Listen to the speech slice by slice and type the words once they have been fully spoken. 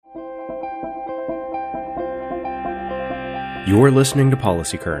You're listening to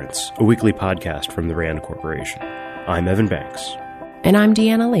Policy Currents, a weekly podcast from the RAND Corporation. I'm Evan Banks. And I'm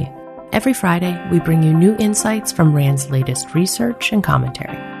Deanna Lee. Every Friday, we bring you new insights from RAND's latest research and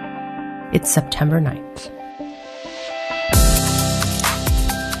commentary. It's September 9th.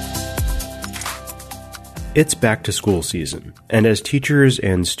 It's back to school season, and as teachers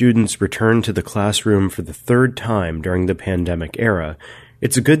and students return to the classroom for the third time during the pandemic era,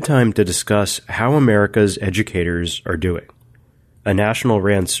 it's a good time to discuss how America's educators are doing. A national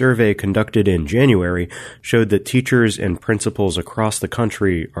RAND survey conducted in January showed that teachers and principals across the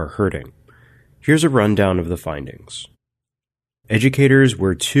country are hurting. Here's a rundown of the findings. Educators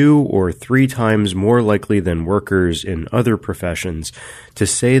were 2 or 3 times more likely than workers in other professions to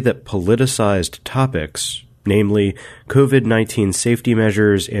say that politicized topics, namely COVID-19 safety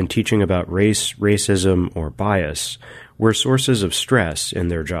measures and teaching about race, racism, or bias, were sources of stress in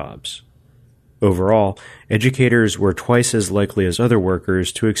their jobs. Overall, educators were twice as likely as other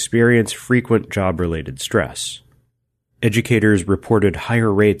workers to experience frequent job-related stress. Educators reported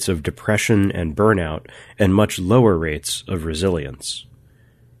higher rates of depression and burnout and much lower rates of resilience.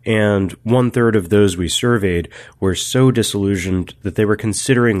 And 1/3 of those we surveyed were so disillusioned that they were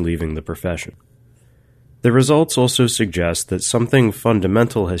considering leaving the profession. The results also suggest that something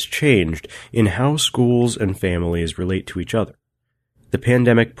fundamental has changed in how schools and families relate to each other. The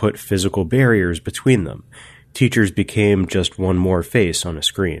pandemic put physical barriers between them. Teachers became just one more face on a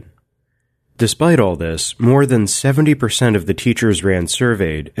screen. Despite all this, more than 70% of the teachers RAND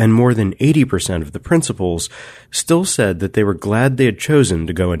surveyed and more than 80% of the principals still said that they were glad they had chosen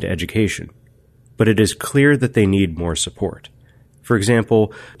to go into education. But it is clear that they need more support. For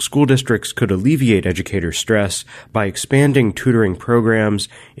example, school districts could alleviate educator stress by expanding tutoring programs,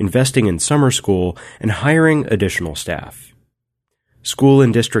 investing in summer school, and hiring additional staff. School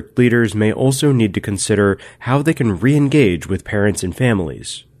and district leaders may also need to consider how they can re-engage with parents and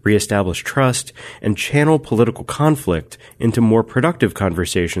families, reestablish trust, and channel political conflict into more productive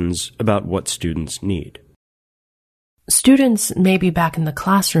conversations about what students need. Students may be back in the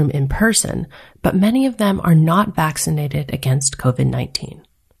classroom in person, but many of them are not vaccinated against COVID-19.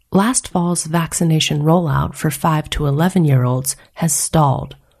 Last fall's vaccination rollout for 5 to 11-year-olds has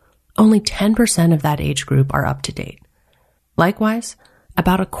stalled. Only 10% of that age group are up to date. Likewise,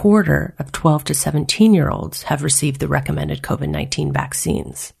 about a quarter of 12 to 17-year-olds have received the recommended COVID-19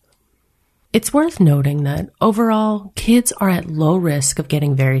 vaccines. It's worth noting that overall, kids are at low risk of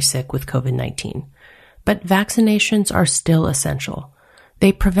getting very sick with COVID-19, but vaccinations are still essential.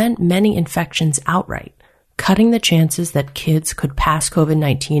 They prevent many infections outright, cutting the chances that kids could pass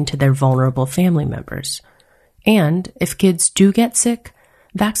COVID-19 to their vulnerable family members. And if kids do get sick,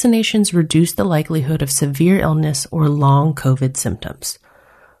 vaccinations reduce the likelihood of severe illness or long COVID symptoms.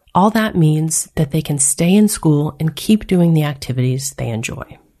 All that means that they can stay in school and keep doing the activities they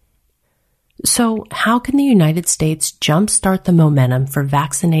enjoy. So, how can the United States jumpstart the momentum for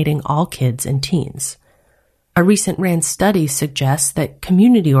vaccinating all kids and teens? A recent RAND study suggests that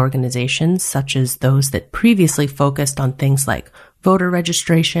community organizations, such as those that previously focused on things like voter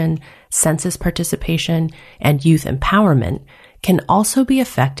registration, census participation, and youth empowerment, can also be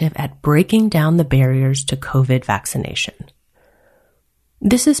effective at breaking down the barriers to COVID vaccination.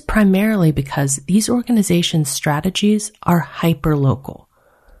 This is primarily because these organizations' strategies are hyper-local.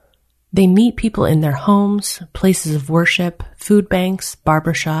 They meet people in their homes, places of worship, food banks,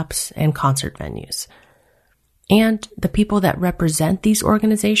 barbershops, and concert venues. And the people that represent these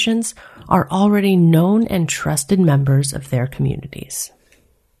organizations are already known and trusted members of their communities.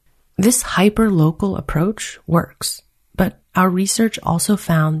 This hyper-local approach works. But our research also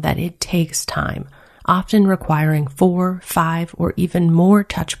found that it takes time, often requiring 4, 5, or even more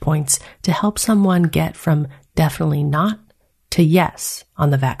touch points to help someone get from definitely not to yes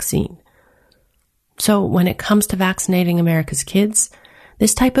on the vaccine. So when it comes to vaccinating America's kids,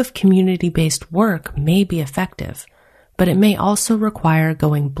 this type of community-based work may be effective, but it may also require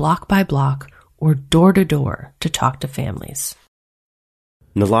going block by block or door to door to talk to families.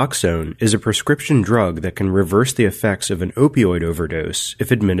 Naloxone is a prescription drug that can reverse the effects of an opioid overdose if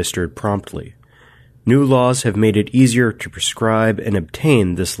administered promptly. New laws have made it easier to prescribe and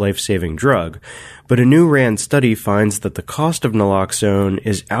obtain this life-saving drug, but a new RAND study finds that the cost of naloxone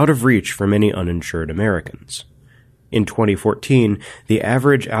is out of reach for many uninsured Americans. In 2014, the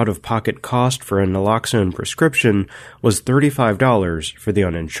average out-of-pocket cost for a naloxone prescription was $35 for the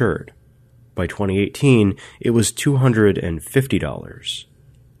uninsured. By 2018, it was $250.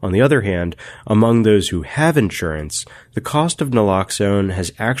 On the other hand, among those who have insurance, the cost of naloxone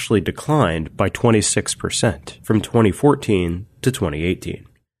has actually declined by 26% from 2014 to 2018.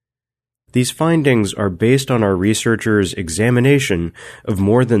 These findings are based on our researchers' examination of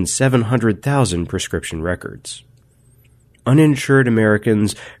more than 700,000 prescription records. Uninsured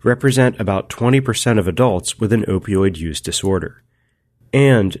Americans represent about 20% of adults with an opioid use disorder,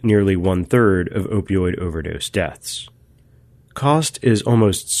 and nearly 1/3 of opioid overdose deaths. Cost is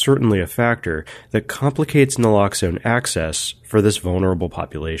almost certainly a factor that complicates naloxone access for this vulnerable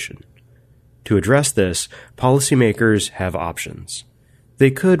population. To address this, policymakers have options. They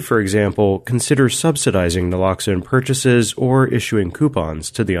could, for example, consider subsidizing naloxone purchases or issuing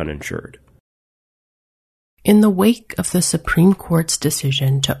coupons to the uninsured. In the wake of the Supreme Court's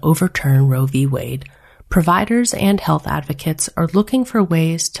decision to overturn Roe v. Wade, providers and health advocates are looking for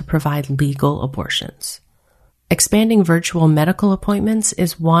ways to provide legal abortions. Expanding virtual medical appointments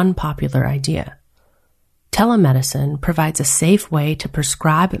is one popular idea. Telemedicine provides a safe way to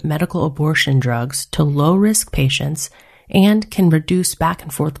prescribe medical abortion drugs to low-risk patients and can reduce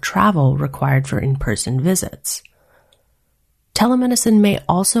back-and-forth travel required for in-person visits. Telemedicine may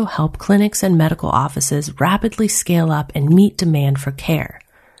also help clinics and medical offices rapidly scale up and meet demand for care,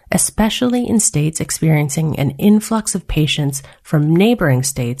 especially in states experiencing an influx of patients from neighboring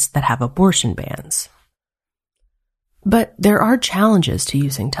states that have abortion bans. But there are challenges to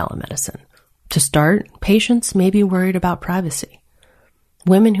using telemedicine. To start, patients may be worried about privacy.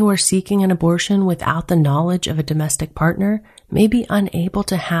 Women who are seeking an abortion without the knowledge of a domestic partner may be unable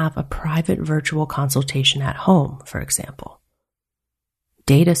to have a private virtual consultation at home, for example.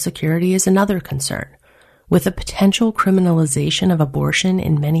 Data security is another concern. With the potential criminalization of abortion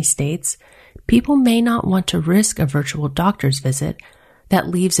in many states, people may not want to risk a virtual doctor's visit that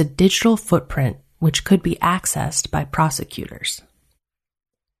leaves a digital footprint which could be accessed by prosecutors.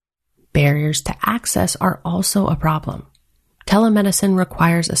 Barriers to access are also a problem. Telemedicine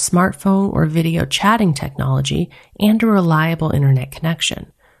requires a smartphone or video chatting technology and a reliable internet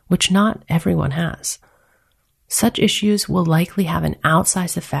connection, which not everyone has. Such issues will likely have an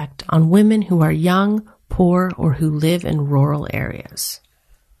outsized effect on women who are young, poor, or who live in rural areas.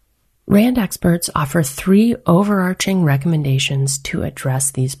 RAND experts offer 3 overarching recommendations to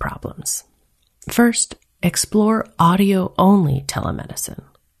address these problems. First, explore audio-only telemedicine.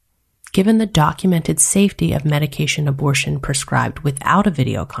 Given the documented safety of medication abortion prescribed without a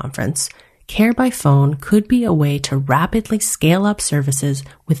video conference, care by phone could be a way to rapidly scale up services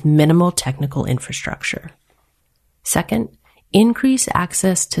with minimal technical infrastructure. Second, increase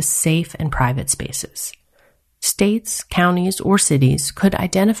access to safe and private spaces. States, counties, or cities could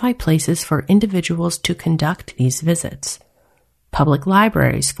identify places for individuals to conduct these visits. Public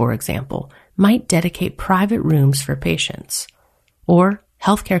libraries, for example, might dedicate private rooms for patients. Or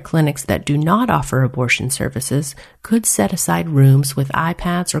healthcare clinics that do not offer abortion services could set aside rooms with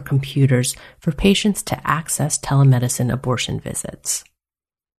iPads or computers for patients to access telemedicine abortion visits.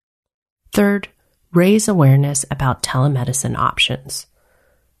 Third, raise awareness about telemedicine options.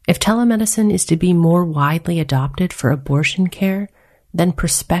 If telemedicine is to be more widely adopted for abortion care, then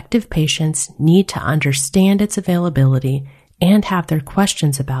prospective patients need to understand its availability and have their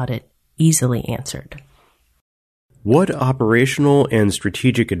questions about it easily answered. What operational and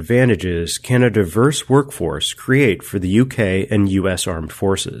strategic advantages can a diverse workforce create for the UK and US Armed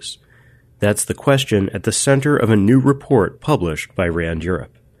Forces? That's the question at the center of a new report published by RAND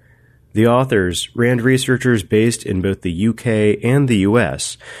Europe. The authors, RAND researchers based in both the UK and the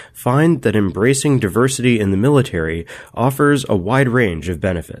US, find that embracing diversity in the military offers a wide range of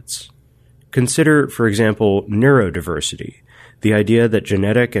benefits. Consider, for example, neurodiversity, the idea that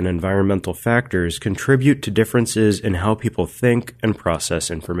genetic and environmental factors contribute to differences in how people think and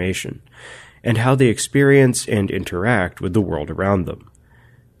process information, and how they experience and interact with the world around them.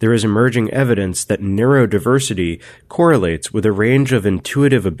 There is emerging evidence that neurodiversity correlates with a range of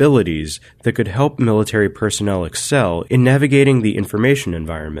intuitive abilities that could help military personnel excel in navigating the information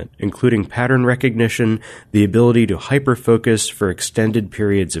environment, including pattern recognition, the ability to hyper-focus for extended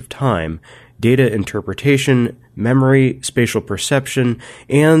periods of time, data interpretation, memory, spatial perception,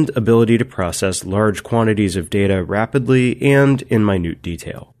 and ability to process large quantities of data rapidly and in minute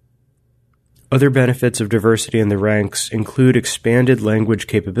detail. Other benefits of diversity in the ranks include expanded language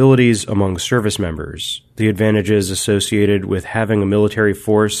capabilities among service members, the advantages associated with having a military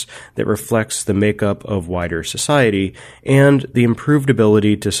force that reflects the makeup of wider society, and the improved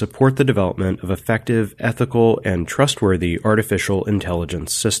ability to support the development of effective, ethical, and trustworthy artificial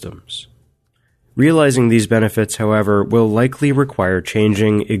intelligence systems. Realizing these benefits, however, will likely require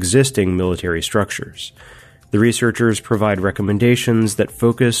changing existing military structures. The researchers provide recommendations that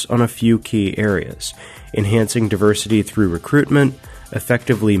focus on a few key areas: enhancing diversity through recruitment,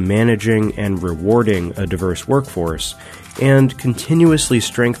 effectively managing and rewarding a diverse workforce, and continuously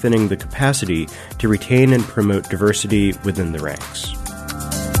strengthening the capacity to retain and promote diversity within the ranks.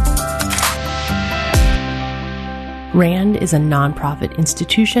 RAND is a nonprofit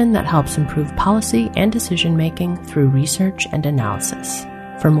institution that helps improve policy and decision-making through research and analysis.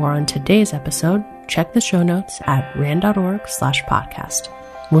 For more on today's episode, check the show notes at rand.org/podcast.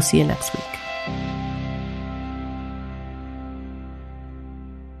 We'll see you next week.